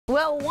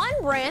Well, one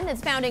brand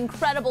that's found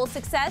incredible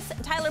success,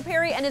 Tyler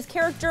Perry and his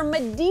character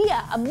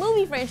Madea, a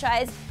movie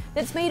franchise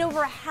that's made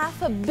over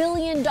 $500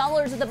 million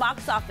at the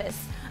box office.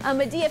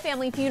 Madea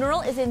Family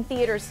Funeral is in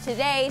theaters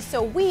today,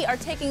 so we are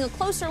taking a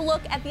closer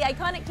look at the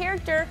iconic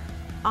character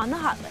on the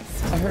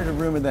Hotlist. I heard a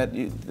rumor that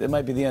it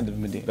might be the end of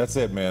Madea. That's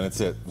it, man. That's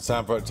it. It's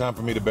time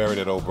for me to bury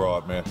that old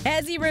broad, man.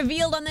 As he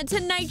revealed on The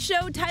Tonight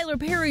Show, Tyler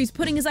Perry's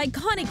putting his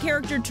iconic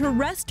character to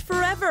rest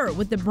forever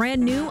with the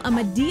brand new A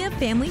Madea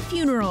Family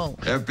Funeral.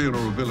 That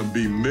funeral gonna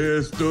be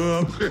messed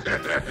up.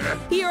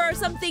 Here are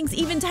some things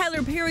even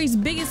Tyler Perry's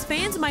biggest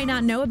fans might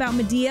not know about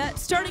Madea,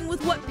 starting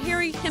with what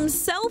Perry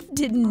himself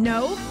didn't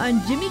know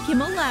on Jimmy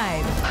Kimmel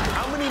Live.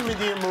 How many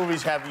Madea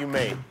movies have you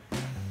made?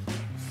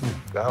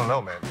 I don't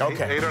know, man.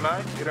 Okay. Eight or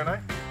nine?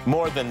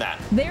 More than that.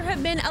 There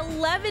have been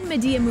 11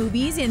 Madea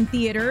movies in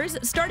theaters,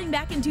 starting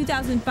back in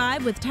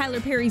 2005 with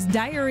Tyler Perry's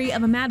Diary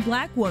of a Mad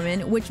Black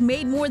Woman, which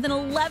made more than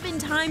 11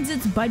 times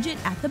its budget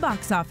at the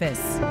box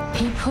office.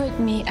 He put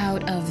me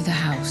out of the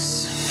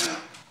house.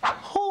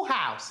 Who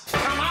house?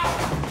 Come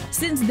out!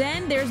 Since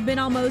then, there's been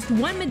almost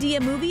one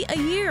Madea movie a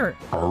year.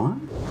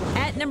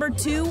 At number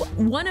 2,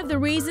 one of the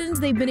reasons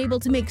they've been able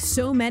to make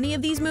so many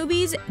of these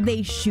movies,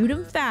 they shoot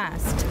them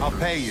fast. I'll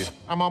pay you.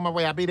 I'm on my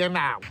way. I'll be there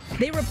now.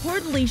 They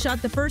reportedly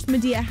shot the first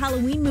Madea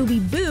Halloween movie,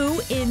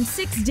 Boo, in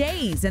 6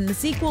 days, and the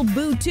sequel,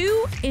 Boo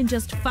 2, in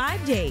just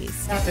 5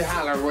 days. Happy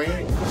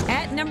Halloween.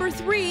 At number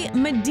 3,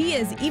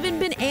 Madea's even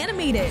been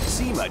animated.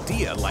 See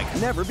Madea like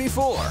never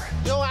before.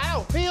 Yo, I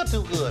don't feel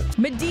too good.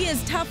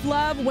 Medea's Tough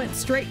Love went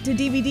straight to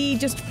DVD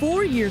just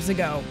 4 years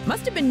ago.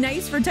 Must have been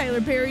nice for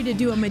Tyler Perry to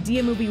do a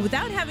Madea movie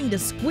without having to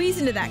squeeze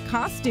into that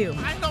costume.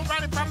 Ain't no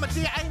running from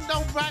Madea. Ain't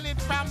no running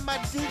from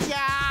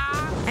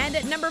Madea. And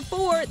at number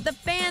 4, the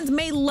fans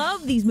may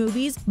love these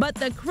movies, but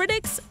the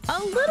critics a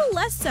little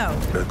less so.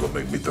 That's gonna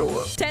make me throw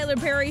up. Tyler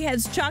Perry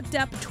has chalked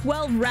up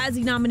 12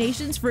 Razzie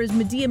nominations for his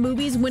Madea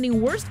movies,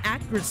 winning Worst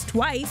Actress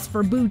twice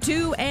for Boo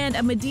 2 and A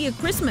Madea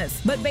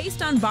Christmas. But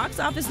based on box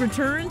office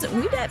returns,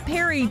 we bet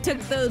Perry took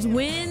those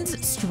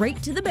wins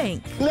straight to the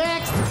bank.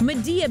 Next.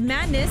 Madea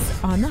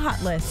Madness on the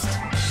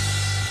Hotlist.